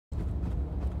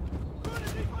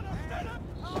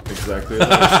Exactly.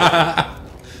 What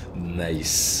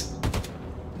Nice.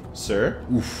 Sir?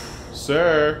 Oof.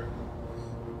 Sir?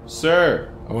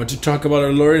 Sir? I want to talk about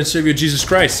our Lord and Savior Jesus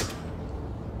Christ.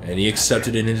 And he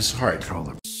accepted it in his heart.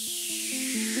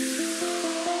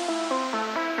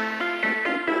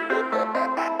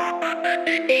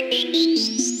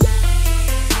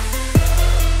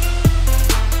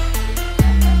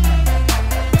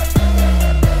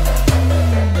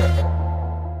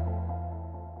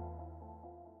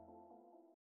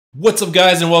 What's up,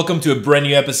 guys, and welcome to a brand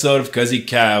new episode of Cuzzy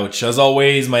Couch. As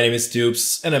always, my name is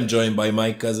Stoops, and I'm joined by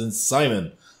my cousin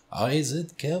Simon. How is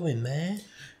it going, man?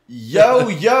 Yo,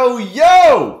 yo,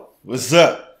 yo! What's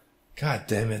up? God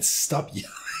damn it, stop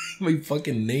yelling at my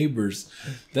fucking neighbors.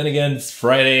 Then again, it's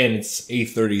Friday and it's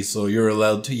 8:30, so you're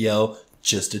allowed to yell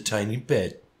just a tiny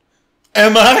bit.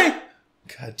 Am I?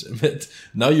 God damn it.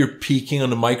 Now you're peeking on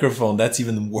the microphone. That's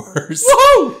even worse.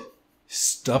 Woo!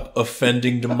 Stop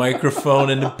offending the microphone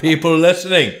and the people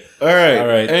listening.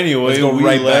 Alright. Anyway, let's go we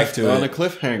right left back to on it. a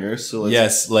cliffhanger, so let's...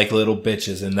 Yes, like little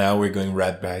bitches, and now we're going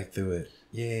right back to it.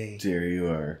 Yay. There you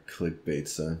are, clickbait,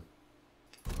 son.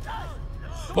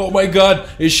 Oh my god,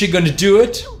 is she gonna do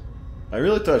it? I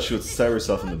really thought she would stab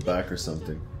herself in the back or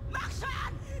something.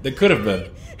 That could have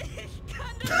been.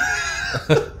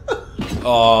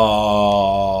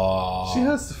 Oh. She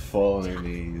has to fall on her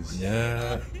knees.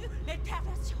 Yeah.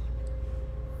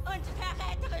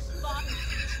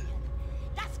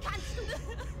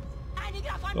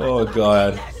 Oh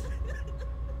god.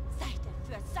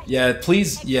 Yeah,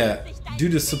 please, yeah. Do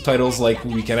the subtitles like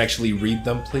we can actually read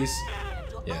them, please.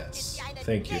 Yes.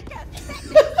 Thank you.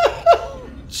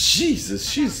 Jesus,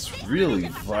 she's really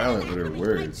violent with her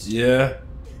words. Yeah.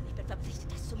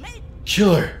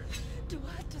 Kill her.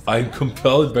 I'm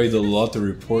compelled by the law to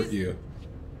report you.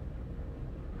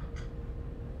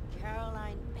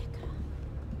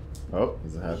 Oh,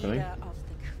 is it happening?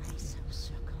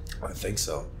 I think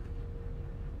so.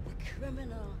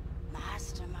 Criminal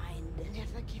mastermind.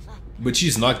 Never give up. But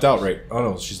she's knocked out, right?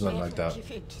 Oh no, she's not knocked out.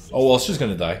 Oh well, she's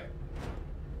gonna die.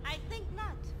 I think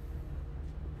not.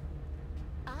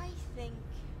 I think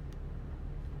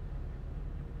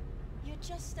you're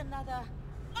just another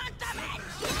underman.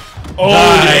 Oh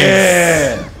Nice.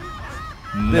 yeah!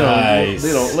 Nice.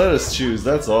 They don't let us choose.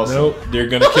 That's awesome. Nope, they're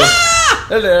gonna kill.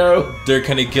 Hello. They're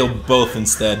gonna kill both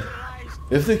instead.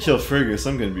 If they kill Fergus,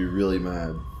 I'm gonna be really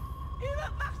mad.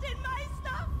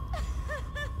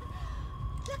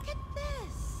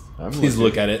 Please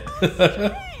look at it.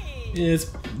 Yeah,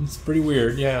 it's pretty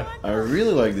weird, yeah. I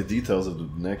really like the details of the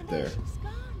neck there.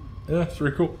 Yeah, it's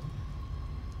pretty cool.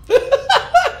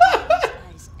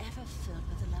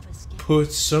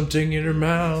 Put something in her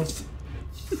mouth.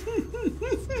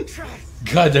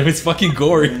 God damn, it's fucking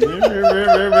gory. No,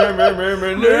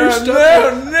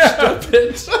 stop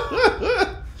it.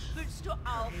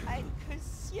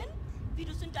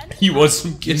 He wants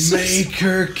some kisses. Make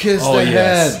her kiss Oh, the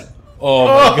yes. head. Oh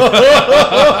my god.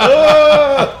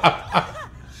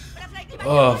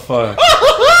 Oh fuck.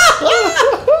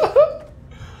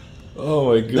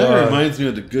 Oh my god. That reminds me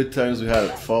of the good times we had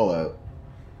at Fallout.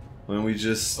 When we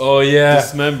just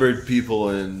dismembered people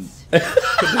and put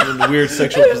them in weird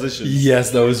sexual positions. Yes,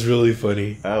 that was really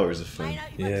funny. Hours of fun.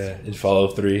 Yeah, in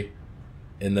Fallout 3.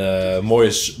 In the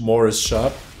Morris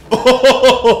shop.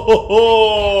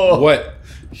 What?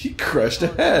 He crushed a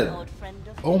head.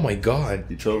 Oh my god.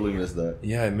 You totally missed that.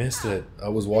 Yeah, I missed it. I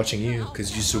was watching you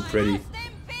because you're so pretty.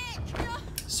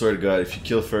 Swear to God, if you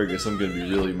kill Fergus, I'm gonna be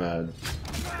really mad.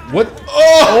 What?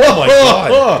 Oh my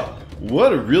god.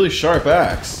 What a really sharp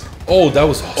axe. Oh, that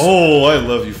was awesome. Oh, I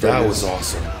love you, Fergus. That was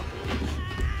awesome.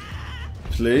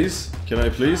 Please? Can I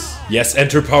please? Yes,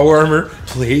 enter power armor.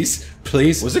 Please.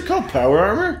 Please. Was it called power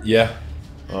armor? Yeah.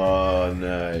 Oh,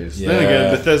 nice. Yeah. Then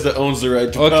again, Bethesda owns the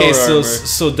right to power Okay, armor.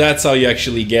 so that's how you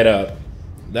actually get up.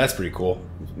 That's pretty cool.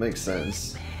 Makes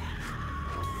sense.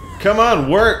 Come on,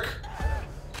 work!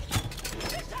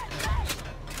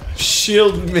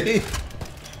 Shield me!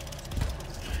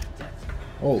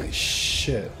 Holy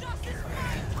shit.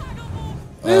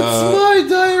 It's my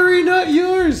diary, not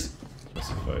yours!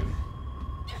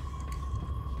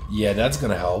 Yeah, that's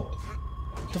gonna help.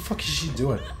 What the fuck is she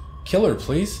doing? Kill her,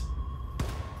 please.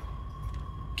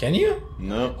 Can you?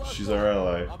 No, she's our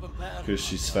ally. Because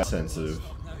she's fat sensitive.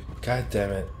 God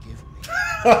damn it.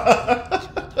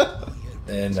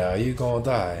 And now you gonna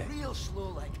die. Real slow,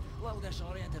 like, a little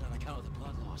disoriented on account of the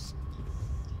blood loss.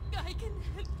 I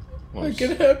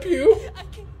can help you.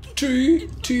 Do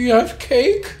you have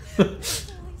cake?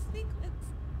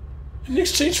 In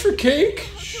exchange for cake?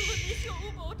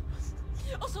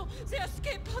 Also, the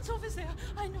escape pods over there.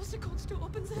 I know the codes to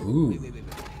open them. Ooh.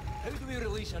 How do we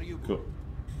release our U-boat? Cool.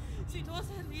 The door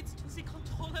leads to the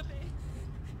controller bay.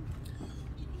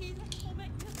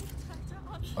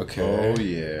 Okay. Oh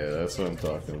yeah, that's what I'm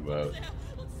talking about.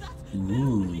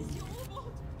 Ooh. You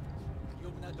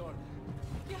open that door.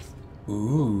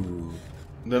 Ooh.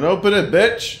 Then open it,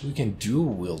 bitch. We can do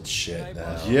wield shit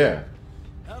now. Yeah.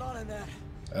 Head on in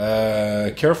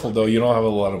there. Careful though, you don't have a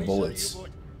lot of bullets. Don't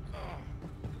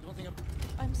think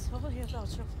I'm sorry about your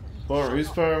Power, use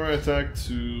power attack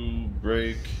to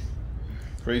break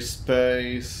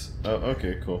space. Oh,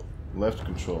 okay, cool. Left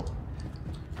control.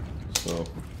 So.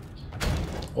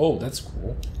 Oh, that's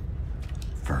cool.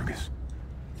 Fergus.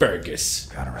 Fergus.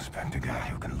 Gotta respect a guy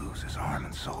who can lose his arm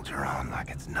and soldier on like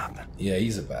it's nothing. Yeah,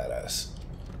 he's a badass.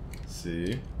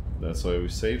 See? That's why we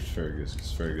saved Fergus,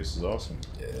 because Fergus is awesome.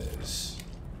 Yes.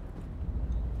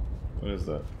 What is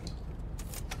that?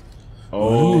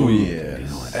 Oh, Ooh.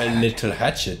 yes. A little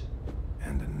hatchet.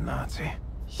 And a Nazi.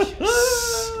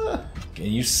 Yes. Can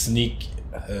you sneak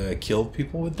kill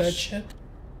people with that shit?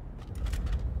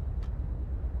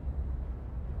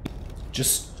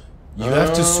 Just you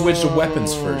have to switch the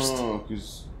weapons first.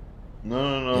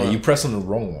 No. Yeah, you press on the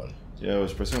wrong one. Yeah, I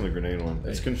was pressing on the grenade one.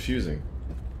 It's confusing.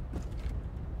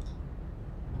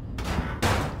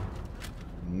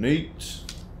 Neat.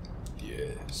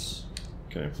 Yes.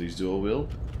 Can I please dual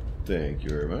wield? Thank you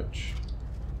very much.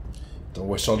 Don't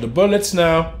waste all the bullets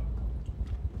now.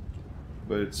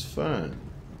 But it's fun.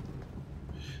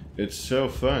 It's so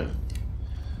fun.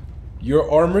 Your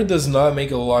armor does not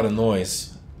make a lot of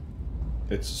noise.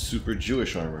 It's super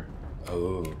Jewish armor.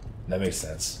 Oh, that makes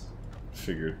sense.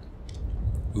 Figured.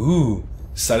 Ooh,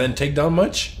 silent takedown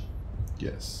much?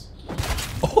 Yes.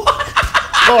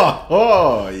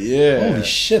 oh, yeah. Holy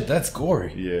shit, that's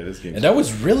gory. Yeah, this game. And that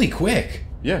was really quick.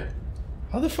 Yeah.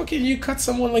 How the fuck can you cut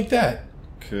someone like that?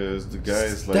 Because the guy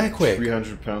is like that quick.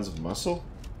 300 pounds of muscle.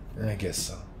 I guess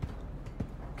so.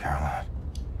 Caroline,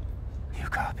 you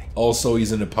copy. Also,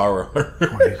 he's in a power armor.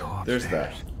 Before you go There's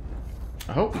upstairs, that.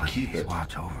 I hope we keep please it.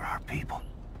 watch over our people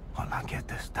while I get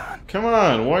this done. Come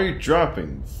on, why are you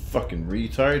dropping, fucking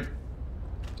retard?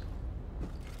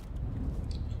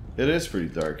 It is pretty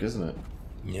dark, isn't it?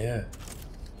 Yeah.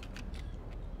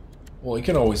 Well, you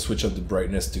can always switch up the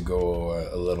brightness to go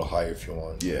a little higher if you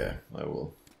want. Yeah, I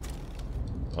will.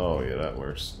 Oh yeah, that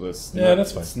works. That's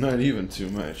that's fine. It's not even too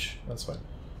much. That's fine.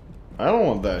 I don't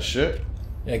want that shit.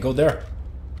 Yeah, go there.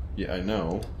 Yeah, I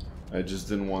know. I just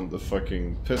didn't want the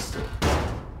fucking pistol.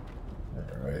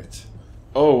 Alright.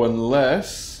 Oh,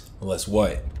 unless Unless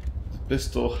what? the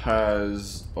pistol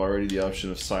has already the option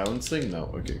of silencing?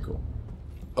 No. Okay, cool.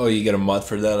 Oh, you get a mod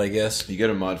for that, I guess? You get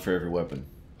a mod for every weapon.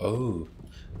 Oh.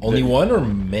 Only one or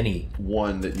many?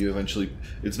 One that you eventually...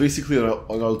 It's basically an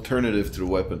alternative to the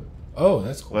weapon. Oh,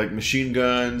 that's cool. Like machine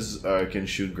guns can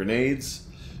shoot grenades.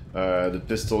 The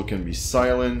pistol can be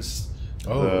silenced.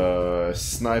 Oh. The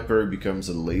sniper becomes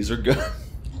a laser gun.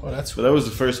 Oh, that's But cool. that was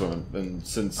the first one, and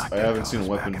since I haven't seen a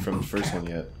weapon from the first one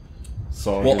yet,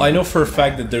 so Well, I know for a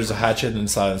fact that there's a hatchet and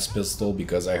silenced pistol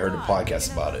because I heard a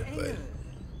podcast about it, but...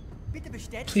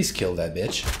 Please kill that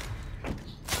bitch.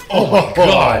 Oh my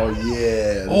god! Oh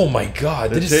yeah! Oh my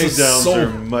god, the this is takedowns so are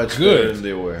much good. better than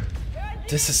they were.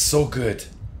 This is so good.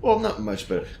 Well, not much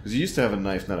better, because you used to have a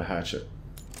knife, not a hatchet.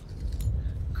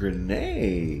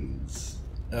 Grenades.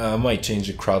 I might change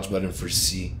the crouch button for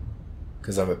C,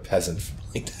 because I'm a peasant.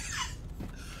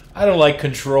 I don't like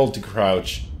control to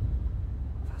crouch.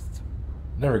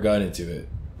 Never got into it.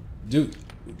 Dude,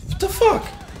 what the fuck?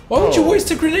 Why would you waste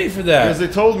a grenade for that? Because they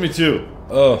told me to.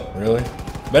 Oh, really?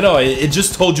 But no, it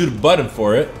just told you the button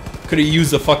for it. Could have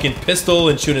used a fucking pistol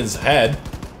and shoot in his head.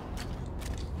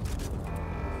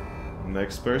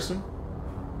 Next person.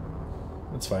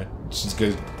 That's fine. Just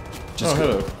good. Just Oh, go.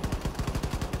 hello.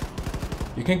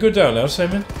 You can go down now,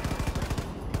 Simon.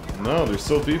 No, there's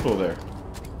still people there.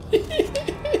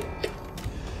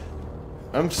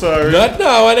 I'm sorry. Not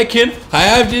now, Anakin. I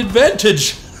have the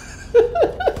advantage.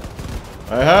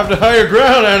 I have the higher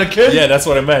ground, Anakin. Yeah, that's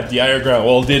what I meant. The higher ground.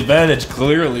 Well, the advantage,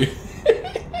 clearly.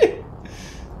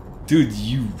 Dude,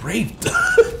 you raped.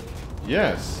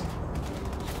 Yes.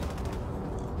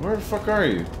 Where the fuck are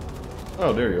you?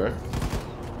 Oh, there you are.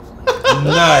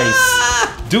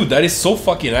 Nice. Dude, that is so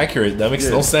fucking accurate. That makes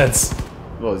no sense.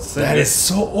 Well, it's the same That gun. is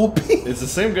so OP. It's the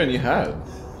same gun you had.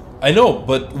 I know,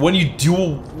 but when you're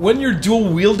dual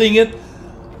wielding it,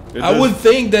 It I does- would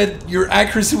think that your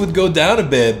accuracy would go down a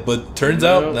bit, but turns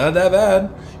out not that bad.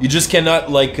 You just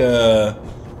cannot like aim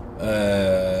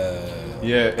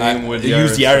with the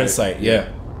use the iron sight. Yeah.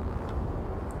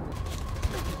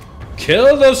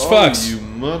 Kill those fucks. Oh, you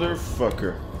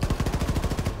motherfucker.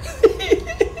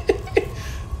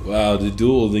 Wow, the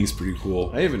dual wielding's pretty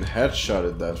cool. I even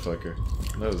headshotted that fucker.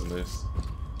 That was nice.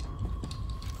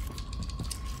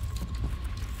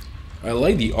 I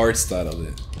like the art style of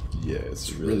it. Yeah, it's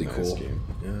a really nice cool game.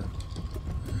 Yeah.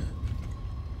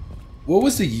 What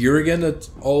was the year again that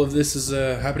all of this is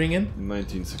happening in?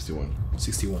 1961.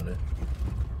 61, eh?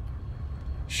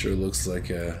 Sure looks like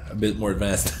a bit more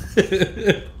advanced.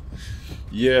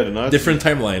 Yeah, the Nazis. Different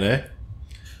timeline, eh?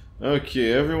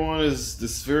 Okay, everyone this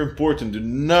is very important. Do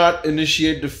not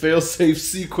initiate the failsafe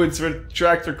sequence for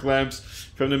tractor clamps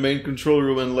from the main control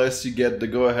room unless you get the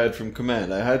go-ahead from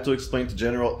command. I had to explain to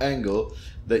General Engel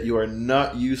that you are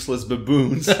not useless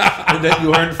baboons and that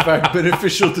you are in fact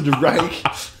beneficial to the Reich.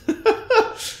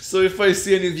 So if I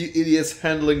see any of you idiots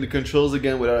handling the controls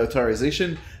again without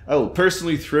authorization, I will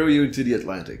personally throw you into the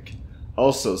Atlantic.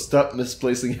 Also, stop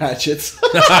misplacing hatchets.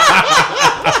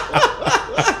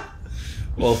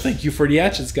 Well, thank you for the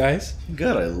hatchets, guys.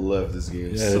 God, I love this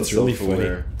game. Yeah, So it's really funny.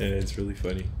 self-aware. Yeah, it's really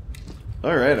funny.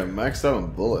 Alright, I'm maxed out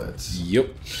on bullets.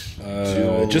 Yep.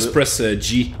 Just press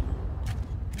G.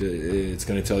 It's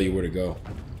gonna tell you where to go.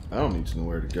 I don't need to know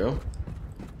where to go.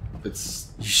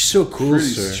 It's You're so cool, pretty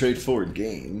sir. straightforward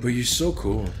game. But you're so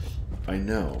cool. I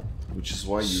know, which is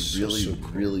why you So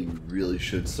cool. really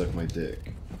should suck my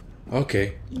dick.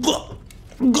 Okay.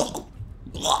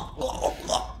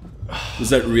 Was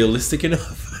that realistic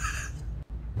enough?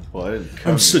 Well, I didn't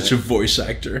come I'm such a yet. voice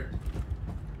actor.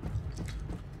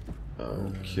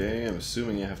 Okay, I'm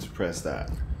assuming you have to press that.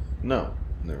 No,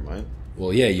 never mind.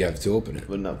 Well, yeah, you have to open it.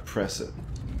 But not press it.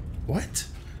 What?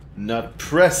 Not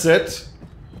press it!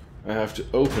 I have to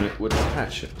open it with a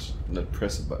hatchet, not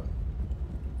press a button.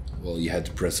 Well, you had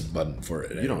to press a button for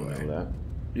it. You don't anyway. know that.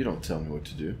 You don't tell me what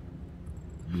to do.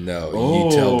 No,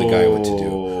 you tell the guy what to do.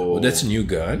 Oh, that's a new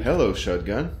gun? Hello,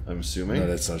 shotgun, I'm assuming. No,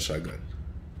 that's not a shotgun.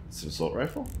 It's an assault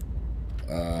rifle?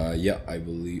 Yeah, I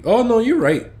believe. Oh, no, you're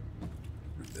right.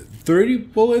 30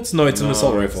 bullets? No, it's an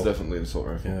assault rifle. It's definitely an assault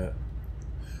rifle. Yeah.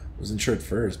 Wasn't sure at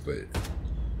first, but...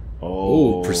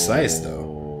 Oh, Oh, precise,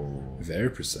 though. Very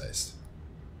precise.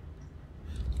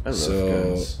 I love So,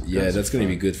 guns. yeah, Guns that's are going to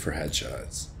be fun. good for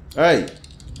headshots. Hey!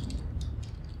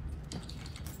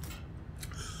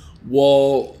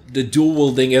 Well, the dual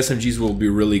wielding SMGs will be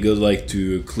really good, like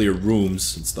to clear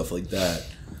rooms and stuff like that.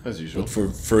 As usual. But for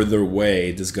further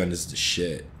away, this gun is the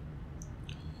shit.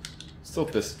 Still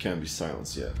pissed it can't be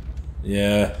silenced yet.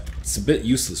 Yeah, it's a bit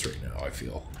useless right now, I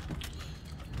feel.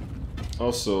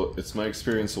 Also, it's my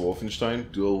experience of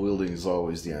Wolfenstein, dual wielding is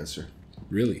always the answer.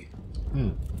 Really?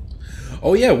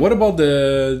 Oh yeah, what about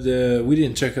the we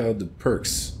didn't check out the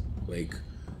perks, like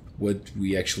what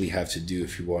we actually have to do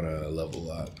if you want to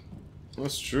level up.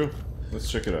 That's true.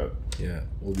 Let's check it out. Yeah,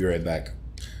 we'll be right back.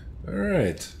 All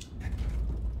right.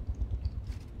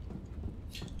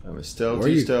 I'm a Where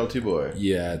stealthy, you- stealthy boy.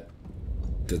 Yeah,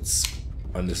 that's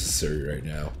unnecessary right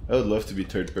now. I would love to be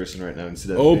third person right now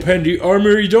instead of Open the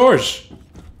armory doors.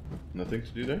 Nothing to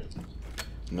do there?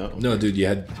 No. No, dude, you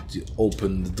had to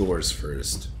open the doors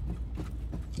first,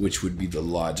 which would be the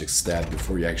logic step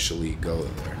before you actually go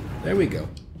in there. There we go.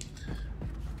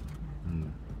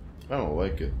 I don't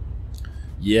like it.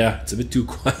 Yeah, it's a bit too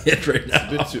quiet right now. A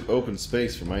bit too open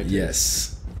space for my taste.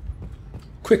 Yes.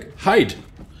 Quick, hide.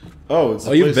 Oh, it's.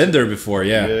 Oh, you've been there before,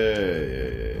 yeah.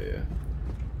 Yeah.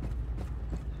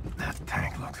 That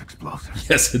tank looks explosive.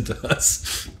 Yes, it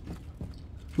does.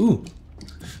 Ooh.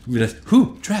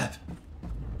 Ooh, trap.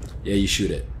 Yeah, you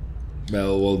shoot it.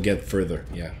 Well, we'll get further,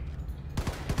 yeah.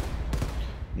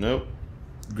 Nope.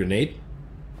 Grenade?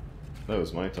 That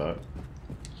was my thought.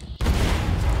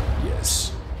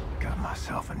 Yes. Got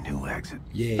myself a new exit.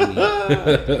 Yay.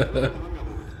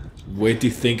 Way to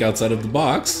think outside of the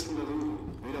box.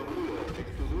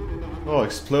 Oh,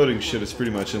 exploding shit is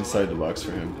pretty much inside the box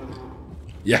for him.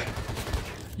 Yeah.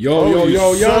 Yo, you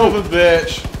son of a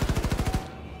bitch!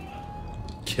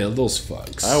 Kill those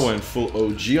fucks. I went full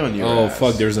OG on your Oh, ass.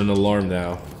 fuck, there's an alarm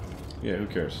now. Yeah, who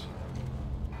cares?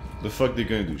 The fuck they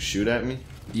gonna do? Shoot at me?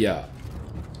 Yeah.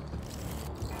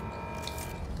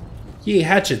 Yay,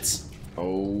 hatchets.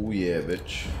 Oh yeah,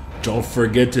 bitch. Don't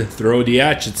forget to throw the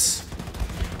hatchets.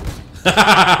 You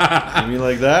mean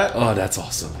like that? Oh, that's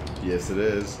awesome. Yes, it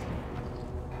is.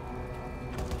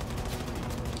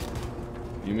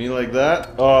 You mean like that?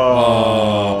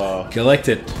 Oh. Collect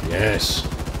it. Yes.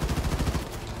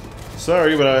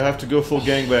 Sorry, but I have to go full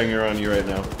gangbanger on you right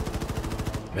now.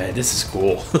 Man, this is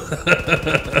cool.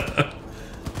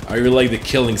 I really like the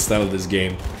killing style of this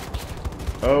game.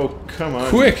 Oh, come on.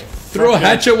 Quick! Throw a Fucking-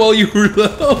 hatchet while you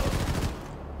reload!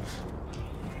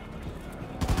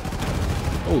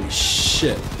 Holy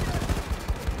shit.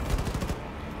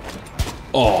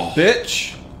 Oh,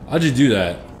 Bitch! how'd you do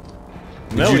that?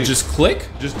 Melee. you just click?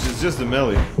 Just the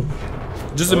melee.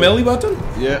 Just a melee button?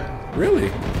 Yeah.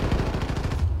 Really?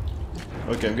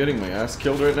 Okay, I'm getting my ass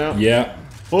killed right now. Yeah.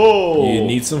 Oh! You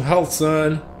need some health,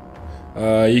 son.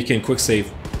 You can quick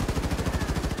save.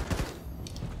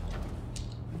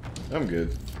 I'm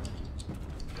good.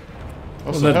 Well,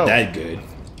 Also, not health. that good.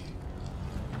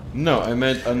 No, I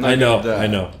meant I'm not I know, that. I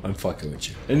know. I'm fucking with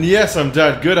you. And yes, I'm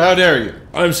that good. How dare you?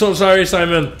 I'm so sorry,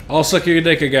 Simon. I'll suck your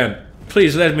dick again.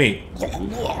 Please let me.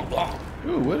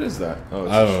 Ooh, what is that? Oh,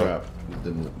 it's I a don't know. trap. It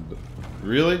didn't-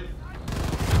 Really?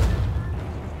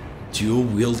 Dual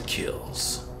wield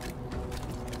kills.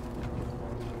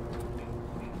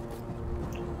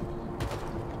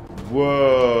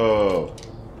 Whoa.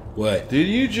 What? Did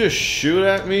you just shoot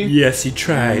at me? Yes, he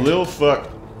tried. Lil fuck.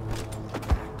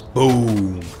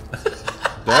 Boom.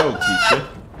 That'll teach you.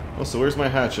 Also, where's my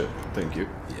hatchet? Thank you.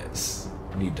 Yes.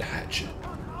 Need the hatchet.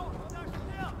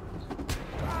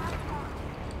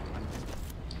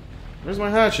 Where's my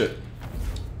hatchet?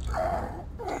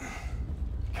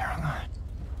 Caroline,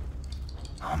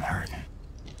 I'm hurting.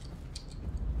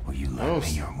 Will you lend Oh, me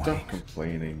your stop wings?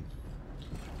 complaining.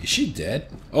 Is she dead?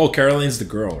 Oh, Caroline's the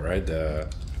girl, right? The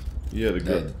Yeah, the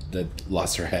girl. that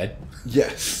lost her head.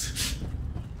 Yes.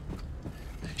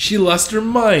 She lost her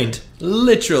mind,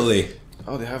 literally.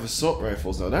 Oh, they have assault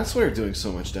rifles now. That's why they're doing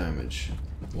so much damage.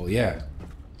 Well, yeah.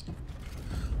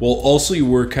 Well, also you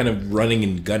were kind of running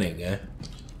and gunning, eh?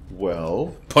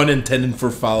 Well, Pun intended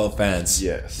for Fallout fans.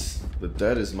 yes. But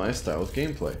that is my style of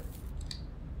gameplay.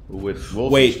 With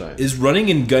Wolfenstein. Wait, is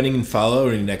running and gunning in Fallout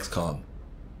or in XCOM?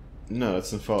 No,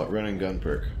 that's in Fallout. Run and gun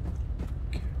perk.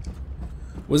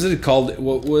 Was it called?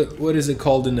 What is it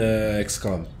called in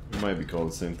XCOM? It might be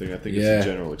called the same thing. I think Yeah. it's a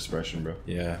general expression, bro.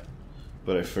 Yeah,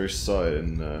 But I first saw it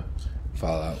in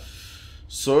Fallout.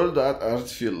 Soldat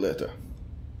Artfjelleta.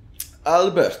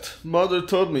 Albert, mother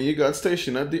told me you got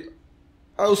stationed at the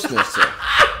Ausnetzer.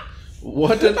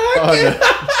 What an honor.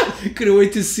 Couldn't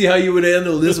wait to see how you would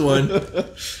handle this one.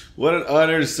 What an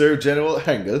honor to serve General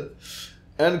Hengel.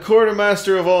 And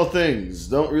quartermaster of all things.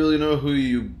 Don't really know who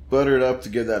you buttered up to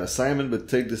get that assignment, but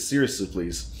take this seriously,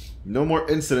 please. No more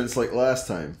incidents like last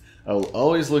time. I will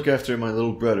always look after my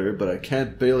little brother, but I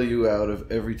can't bail you out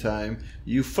of every time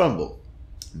you fumble.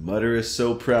 Mother is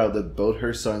so proud that both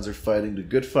her sons are fighting the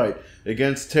good fight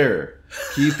against terror,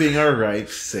 keeping our Reich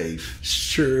safe.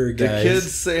 Sure, The guys.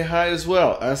 kids say hi as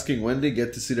well, asking when they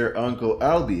get to see their uncle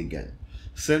Albie again.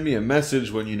 Send me a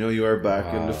message when you know you are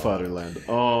back in the fatherland.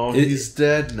 Oh, he's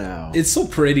dead now. It's so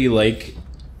pretty. Like,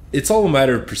 it's all a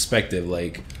matter of perspective.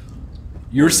 Like,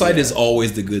 your side is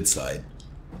always the good side.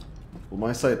 Well,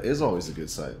 my side is always the good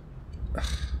side.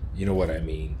 You know what I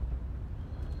mean?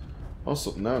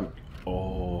 Also, now I'm...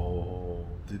 Oh,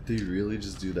 did they really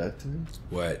just do that to me?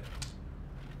 What?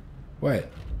 What?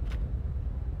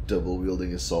 Double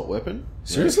wielding assault weapon?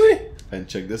 Seriously? Right. And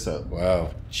check this out.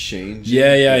 Wow. Change.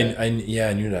 Yeah. I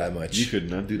knew that much. You could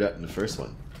not do that in the first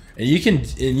one. And you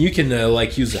can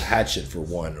like use a hatchet for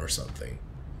one or something.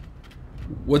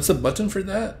 What's the button for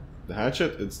that? The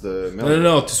hatchet, it's the...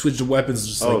 No. To switch the weapons,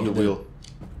 just Oh, like the you did. wheel.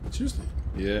 Seriously?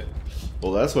 Yeah.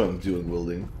 Well, that's what I'm doing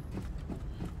wielding.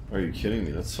 Are you kidding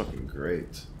me? That's fucking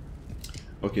great.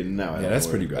 Okay, now I don't Yeah, know that's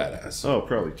where pretty to go. badass. Oh,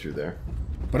 probably through there.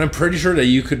 But I'm pretty sure that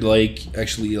you could like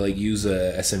actually like use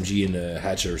a SMG and a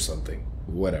hatchet or something.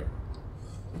 Whatever.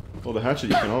 Well, the hatchet,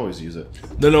 you can always use it.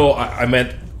 No, I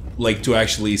meant like to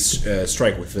actually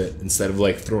strike with it instead of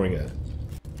like throwing it.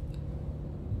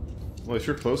 Well, if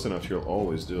you're close enough, you'll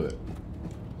always do it.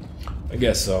 I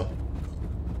guess so.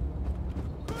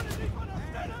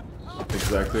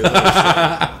 Exactly. As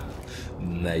I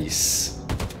Nice.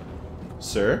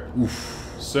 Sir?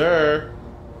 Oof. Sir?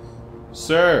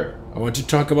 Sir? I want to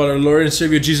talk about our Lord and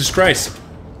Savior Jesus Christ.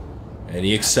 And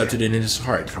he accepted it in his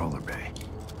heart. Controller bay.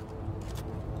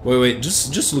 Wait,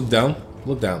 just look down.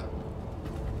 Look down.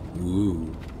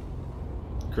 Ooh.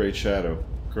 Great shadow.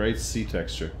 Great sea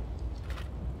texture.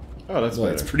 Oh, that's Well,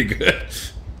 better. it's pretty good.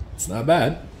 It's not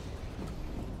bad.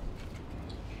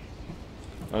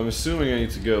 I'm assuming I need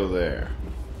to go there.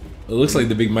 It looks like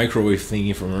the big microwave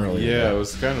thingy from earlier. Yeah, I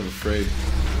was kind of afraid.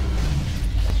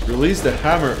 Release the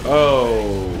hammer.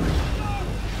 Oh.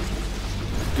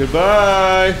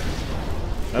 Goodbye.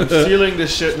 I'm stealing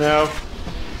this shit now.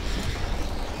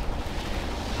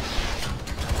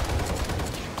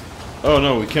 Oh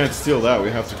no, we can't steal that. We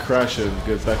have to crash it and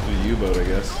get back to the U-boat, I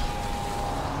guess.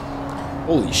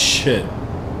 Holy shit.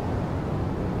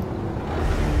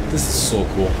 This is so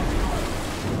cool.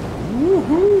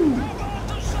 Woohoo!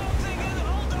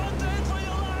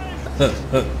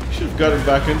 You should have gotten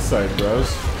back inside,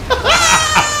 bros.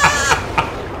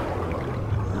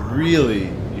 Really?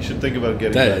 You You should think about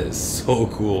getting That that. is so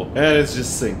cool. And it's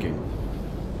just sinking.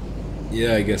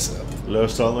 Yeah, I guess so.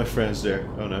 Lost all my friends there.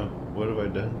 Oh no. What have I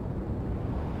done?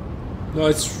 No,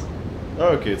 it's... Oh,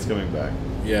 okay, it's coming back.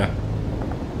 Yeah.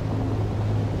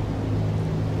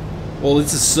 Well,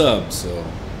 it's a sub, so...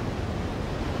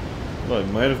 Well, it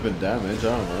might have been damaged.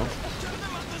 I don't know.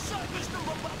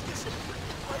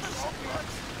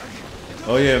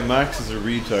 Oh yeah, Max is a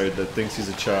retard that thinks he's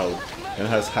a child and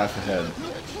has half a head.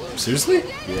 Seriously?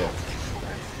 Yeah.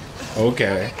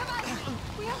 Okay.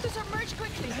 We have to submerge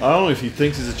quickly. I don't know if he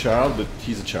thinks he's a child, but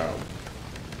he's a child.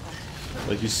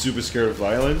 Like, he's super scared of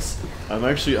violence. I'm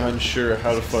actually unsure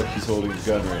how the fuck he's holding a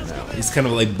gun right now. He's kind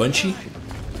of like Bunchy,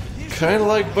 Kinda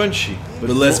like Bunchy, but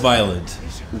less violent.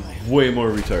 way more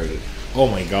retarded. Oh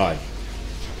my god.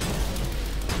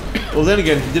 Well, then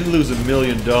again, he didn't lose $1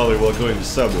 million while going to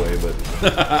Subway, but...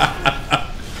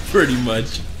 Pretty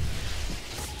much.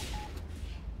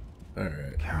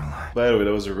 Alright. Caroline. By the way,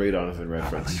 that was a Ray Donovan I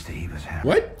reference. believe that he was happy.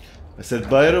 What? I said,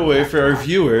 by the way, for our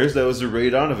viewers, that was a Ray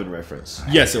Donovan reference.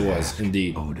 Yes, it was,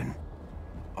 indeed. Odin.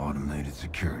 Automated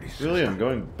security system. Really? I'm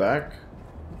going back?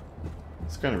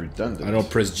 It's kind of redundant. I don't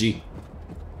press G.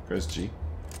 Press G.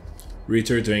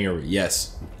 Return to hangar.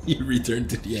 Yes. You return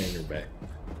to the hangar back.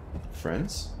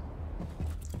 Friends?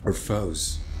 Or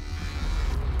foes.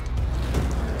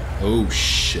 Oh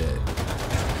shit.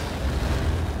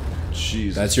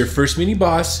 Jeez. That's your first mini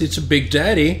boss. It's a big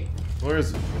daddy. Where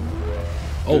is it?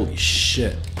 Holy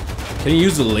shit. Can you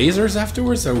use the lasers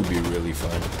afterwards? That would be really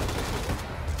fun.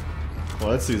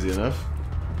 Well, that's easy enough.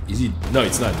 Easy. No,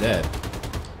 it's not dead.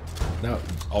 No.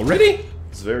 Already?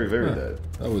 It's very, very Huh. dead.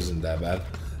 That wasn't that bad.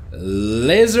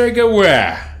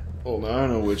 Lazerkraftwerk. Hold on, I don't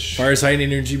know which... Fires high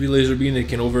energy laser beam that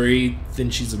can overheat thin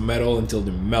sheets of metal until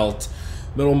they melt.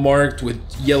 Metal marked with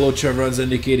yellow chevrons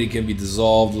indicate it can be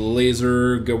dissolved. The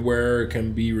Lazerkraftwerk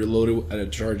can be reloaded at a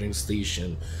charging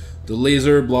station. The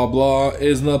laser blah blah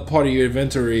is not part of your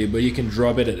inventory, but you can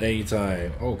drop it at any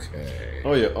time. Okay.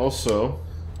 Oh yeah, also...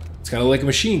 It's kind of like a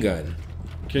machine gun.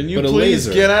 Can you But a please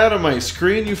laser. get out of my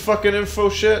screen, you fucking info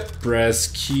shit? Press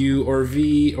Q or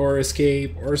V or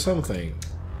escape or something.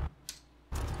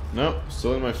 Nope,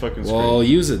 still in my fucking screen. Well,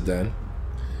 use it then.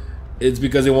 It's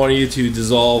because they want you to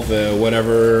dissolve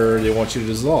whatever they want you to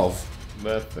dissolve.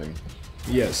 That thing.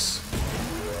 Yes.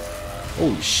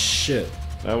 Holy shit.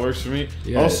 That works for me.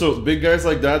 Yeah. Also, big guys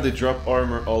like that, they drop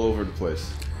armor all over the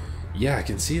place. Yeah, I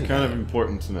can see that. Kind of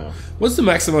important to know. What's the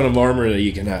max amount of armor that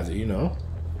you can have? Do you know?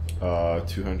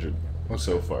 200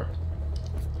 so far.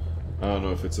 I don't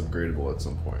know if it's upgradable at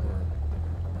some point.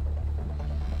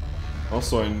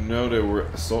 Also, I know there were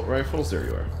assault rifles. There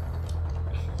you are.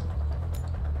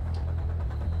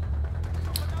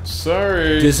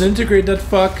 Sorry. Disintegrate that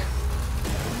fuck.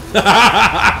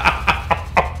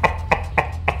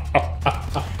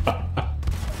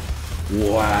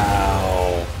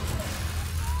 Wow.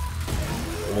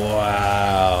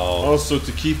 Wow. Also,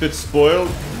 to keep it spoiled,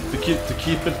 to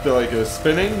keep it like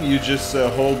spinning, you just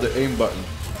hold the aim button,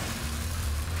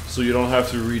 so you don't have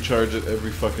to recharge it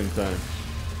every fucking time.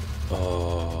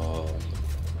 Oh,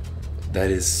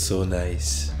 that is so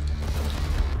nice.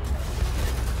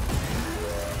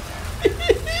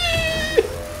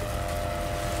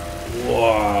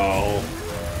 Wow.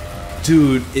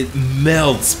 Dude, it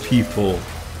melts people.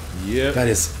 Yep. That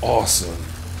is awesome.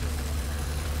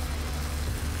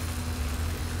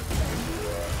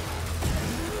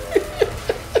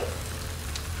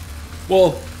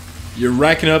 Well, you're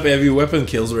racking up heavy weapon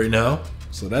kills right now,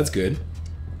 so that's good.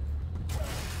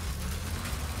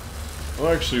 Well,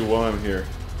 actually, while I'm here,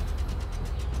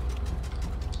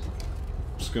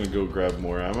 I'm just gonna go grab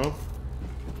more ammo.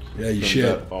 Yeah, you from should.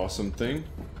 that awesome thing.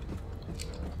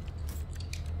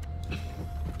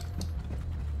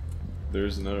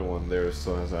 There's another one there that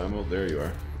still has ammo. There you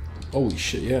are. Holy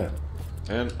shit, yeah.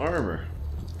 And armor.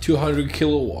 200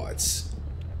 kilowatts.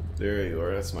 There you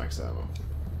are. That's max ammo.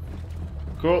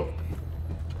 Cool.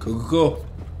 Cool, cool, cool.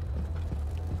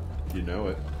 You know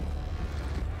it.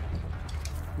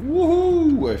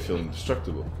 Woohoo! I feel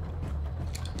indestructible.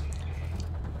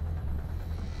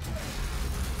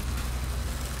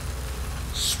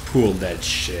 Spool that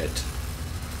shit.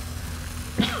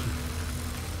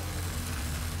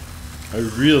 I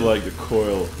really like the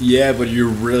coil, Yeah, but you're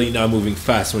really not moving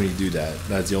fast when you do that.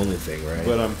 That's the only thing, right?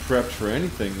 but I'm prepped for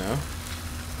anything now.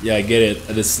 Yeah, I get it.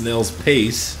 At a snail's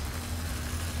pace.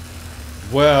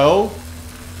 Well,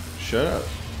 shut up.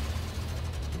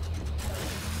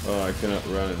 Oh, I cannot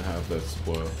run and have that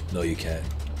spoil. No, you can't.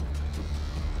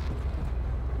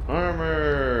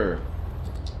 Armor!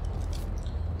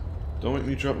 Don't make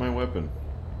me drop my weapon.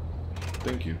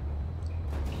 Thank you.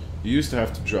 You used to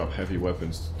have to drop heavy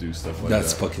weapons to do stuff like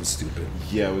That's that. fucking stupid.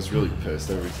 Yeah, I was really pissed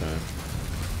every time.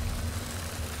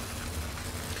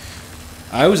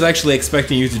 I was actually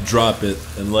expecting you to drop it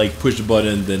and like push the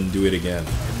button and then do it again.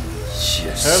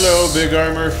 Yes. Hello, big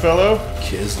armor fellow.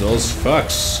 Kiss those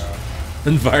fucks.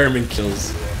 Environment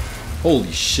kills.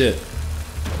 Holy shit.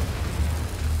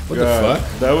 What God, the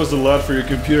fuck? that was a lot for your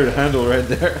computer to handle right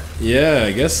there. Yeah,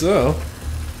 I guess so.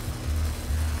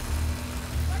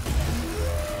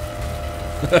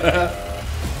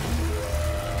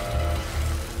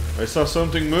 I saw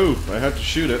something move. I had to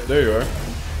shoot it. There you are.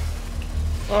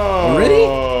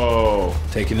 Oh.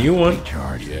 Already? Take a new one.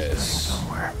 Charge Yes.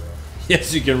 somewhere.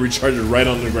 Yes, you can recharge it right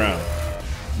on the ground.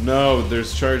 No,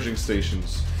 there's charging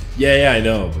stations. Yeah, I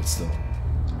know, but still.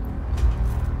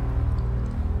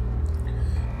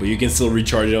 But you can still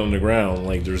recharge it on the ground,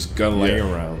 like there's a gun laying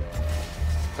around.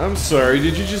 I'm sorry,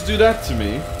 did you just do that to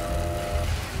me?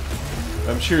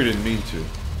 I'm sure you didn't mean to.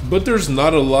 But there's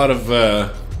not a lot of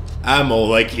ammo,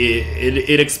 like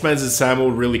it expands its ammo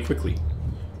really quickly.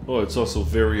 Oh, it's also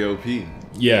very OP.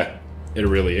 Yeah, it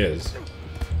really is.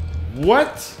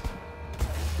 What?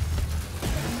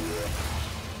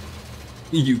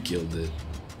 You killed it.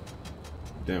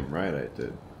 Damn right I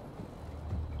did.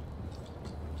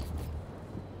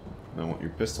 I want your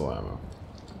pistol ammo.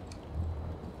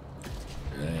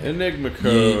 Enigma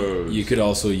code. You could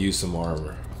also use some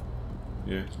armor.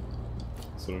 Yeah.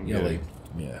 That's what I'm Yeah, getting. like,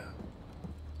 yeah.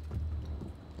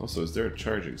 Also, is there a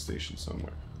charging station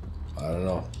somewhere? I don't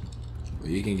know. But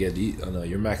you can get the. Oh no,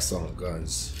 you're maxed out on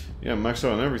guns. Yeah, I'm maxed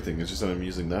out on everything. It's just that I'm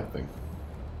using that thing.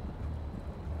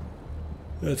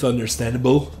 That's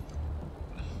understandable.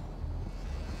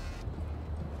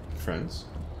 Friends?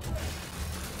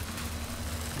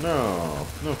 No,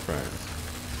 no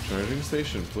friends. Charging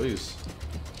station, please.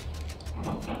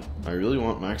 I really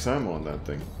want max ammo on that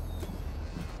thing.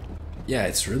 Yeah,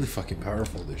 it's really fucking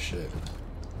powerful, this shit.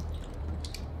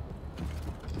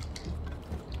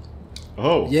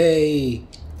 Oh! Yay!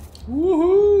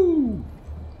 Woohoo!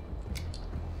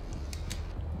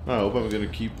 I hope I'm gonna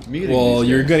keep meeting Well, these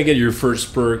you're guys. gonna get your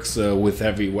first perks with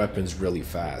heavy weapons really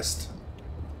fast.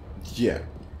 Yeah.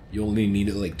 You only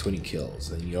needed like 20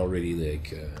 kills, and you already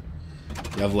like you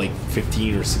have like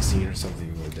 15 or 16 or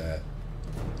something like that.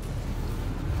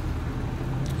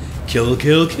 Kill,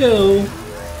 kill, kill!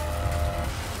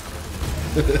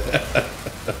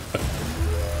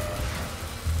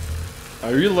 I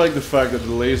really like the fact that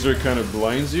the laser kind of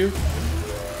blinds you.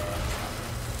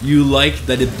 You like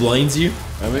that it blinds you?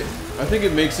 I mean, I think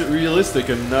it makes it realistic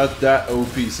and not that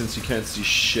OP since you can't see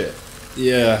shit.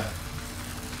 Yeah.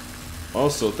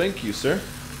 Also, thank you, sir,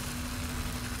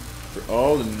 for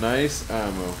all the nice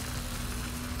ammo.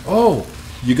 Oh,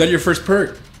 you got your first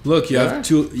perk. Look, you Yeah? have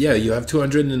two. Yeah, you have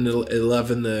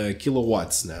 211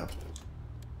 kilowatts now.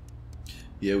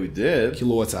 Yeah, we did.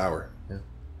 Kilowatts hour. Yeah.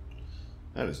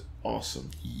 That is awesome.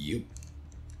 Yep.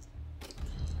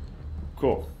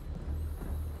 Cool.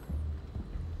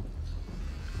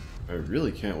 I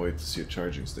really can't wait to see a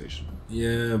charging station.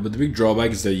 Yeah, but the big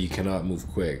drawback is that you cannot move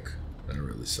quick. That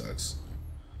really sucks.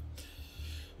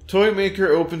 Toy maker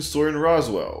open store in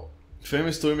Roswell.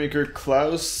 Famous toy maker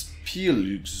Klaus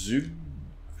Pielzug.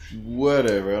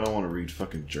 Whatever, I don't want to read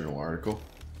fucking journal article.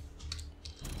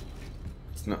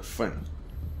 It's not fun.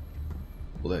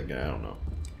 Well, that guy, I don't know.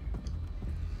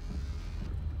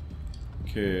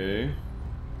 Okay.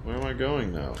 Where am I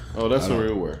going now? Oh, that's the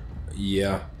real where.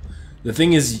 Yeah. The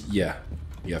thing is, yeah,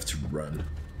 you have to run.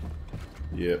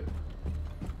 Yep.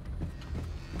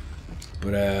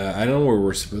 But I don't know where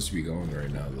we're supposed to be going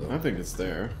right now, though. I think it's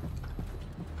there.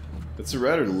 It's a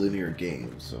rather linear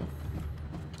game, so.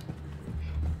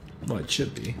 Well, it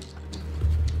should be.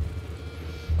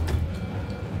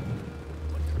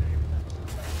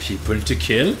 People to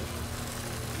kill?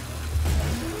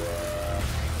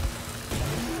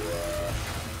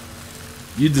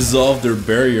 You dissolved their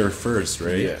barrier first,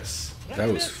 right? Yes. That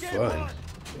was fun.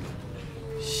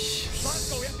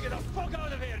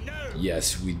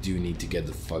 Yes, we do need to get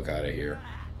the fuck out of here.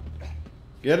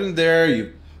 Get in there,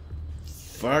 you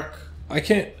fuck. I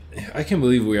can't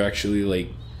believe we actually like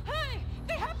Hey,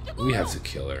 they have to we have to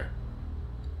kill her.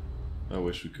 I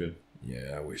wish we could.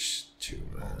 Yeah, I wish too,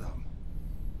 man.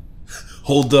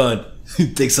 Hold on.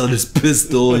 He takes out his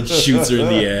pistol and shoots her in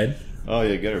the head. Oh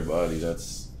yeah, get her body.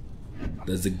 That's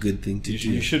That's a good thing to do.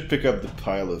 you should pick up the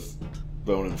pile of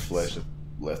bone and flesh that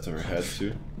left on her head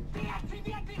too.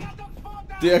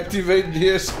 Deactivate the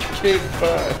escape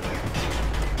pod.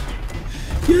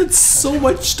 He had so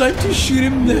much time to shoot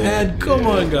him in the head. Come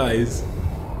on, guys.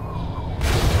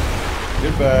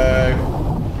 Get back.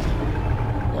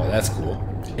 Oh, that's cool.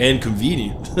 And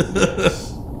convenient.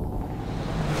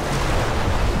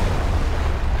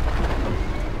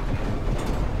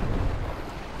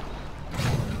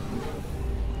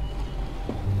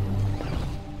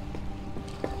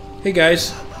 Hey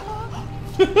guys.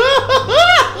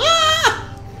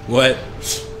 What?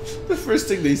 The first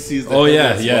thing they see is that. Oh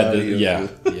yeah, yeah.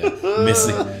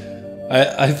 Missing.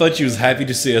 I thought she was happy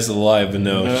to see us alive, but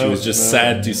no, she was just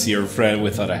sad to see her friend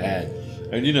without a hat.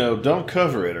 And you know, don't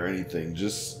cover it or anything.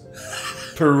 Just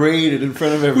parade it in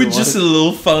front of everyone. With just a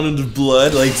little fountain of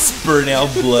blood, like spurting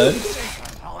out blood.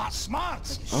 Oh, that's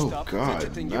smart. Oh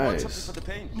god, nice.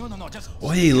 No, just... Oh,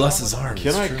 he lost his arm.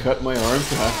 Can I cut my arm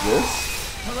to have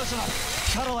this? Now listen up.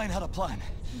 Caroline had a plan.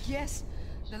 Yes,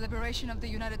 the liberation of the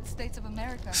United States of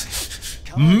America.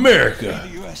 America!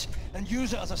 The US and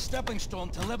use it as a stepping stone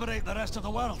to liberate the rest of the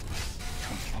world.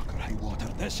 Come fuck or high water,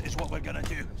 this is what we're gonna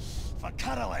do. For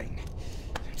Caroline.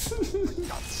 For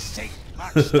God's sake,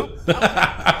 Mark, stop.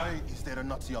 Why is there a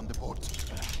Nazi on the boat?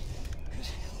 If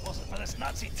it wasn't for this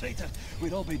Nazi traitor,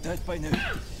 we'd all be dead by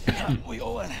now. We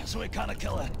owe her, so we can't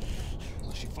kill her.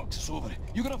 Unless she fucks us over.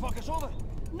 You gonna fuck us over?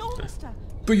 No, mister.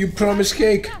 But you promised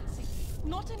cake. Nazi.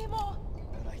 Not anymore.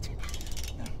 Right.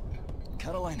 Now,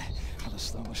 Caroline had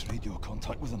established radio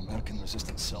contact with an American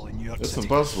resistance cell in New York That's City.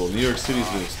 impossible. New York City's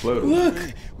been exploded. Look!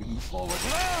 We move forward.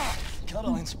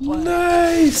 Caroline's plan.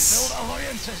 Nice! To build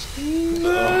alliances.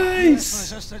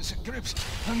 Nice! Resistance groups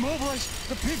and mobilize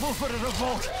the people for a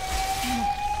revolt.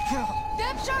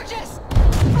 Depth charges!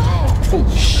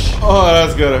 Oh,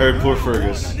 that's gotta hurt poor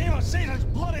Fergus. In the name of Satan's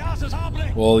bloody ass is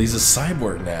happening. Well, he's a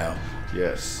cyborg now.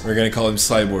 Yes. We're gonna call him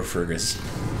Cyborg Fergus.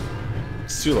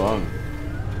 It's too long.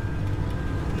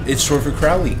 It's short for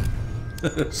Crowley. I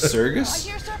Sergus?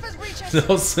 hear surface breaches.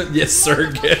 No, yes,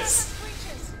 Sergus.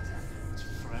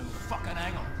 From fucking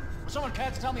angle. Someone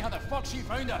can't tell me how the fuck she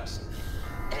found us.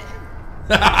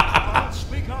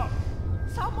 Speak up.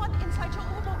 Someone inside your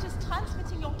U-boat is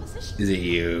transmitting your position. Is it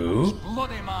you?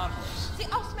 Bloody marvelous. The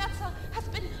Ausmerzer has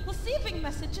been receiving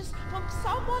messages from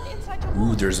someone inside your Ooh,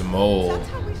 boat. there's a mole. That's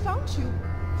how we found you.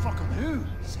 Fucking who?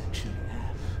 Section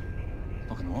F.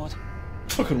 Fucking what?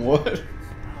 Fucking what?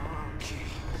 Okay.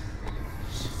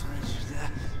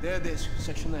 There it is.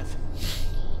 Section F.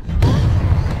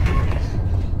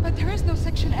 But there is no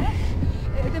section F.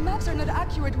 The maps are not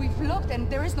accurate. We've looked and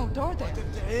there is no door there.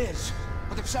 There is.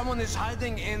 But if someone is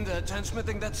hiding in the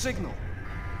transmitting that signal,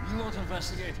 You want to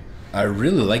investigate? I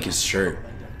really like his shirt.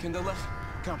 Kindle,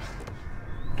 come.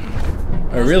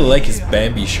 I really like his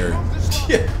Bambi shirt.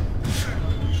 Yeah.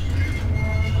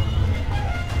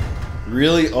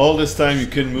 Really? All this time you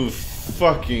couldn't move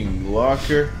fucking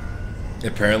locker?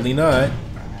 Apparently not.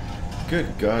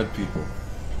 Good God, people.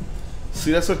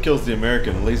 See, that's what kills the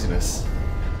American, laziness.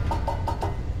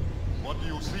 What do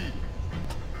you see?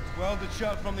 Welded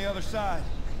shut from the other side.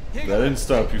 That didn't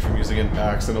stop you from using an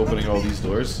axe and opening all these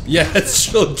doors. Yeah, it's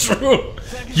so true.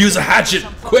 Use a hatchet,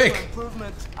 quick.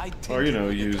 Or, you know,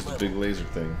 use the big laser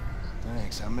thing.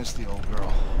 Thanks, I missed the old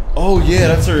girl. Oh yeah,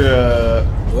 that's our,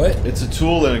 What? it's a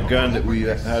tool and a gun that we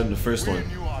had in the first one.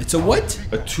 It's a what?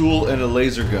 A tool and a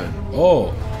laser gun.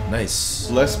 Oh, nice.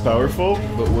 Less powerful,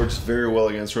 but works very well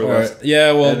against robots. Alright,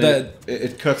 yeah, well, And that...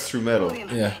 it cuts through metal.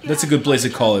 Yeah, that's a good place to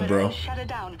call it, bro.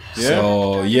 Yeah?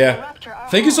 So, yeah.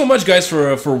 Thank you so much, guys,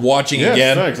 for watching Yeah,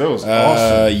 again. thanks, that was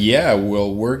awesome. Yeah,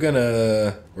 well, we're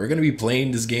gonna be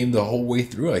playing this game the whole way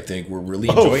through, I think. We're really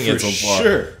Oh, enjoying it for so far.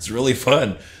 sure. It's really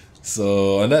fun.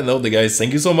 So, on that note, guys,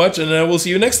 thank you so much, and we'll see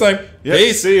you next time. Yeah,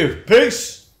 Peace! see you.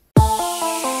 Peace!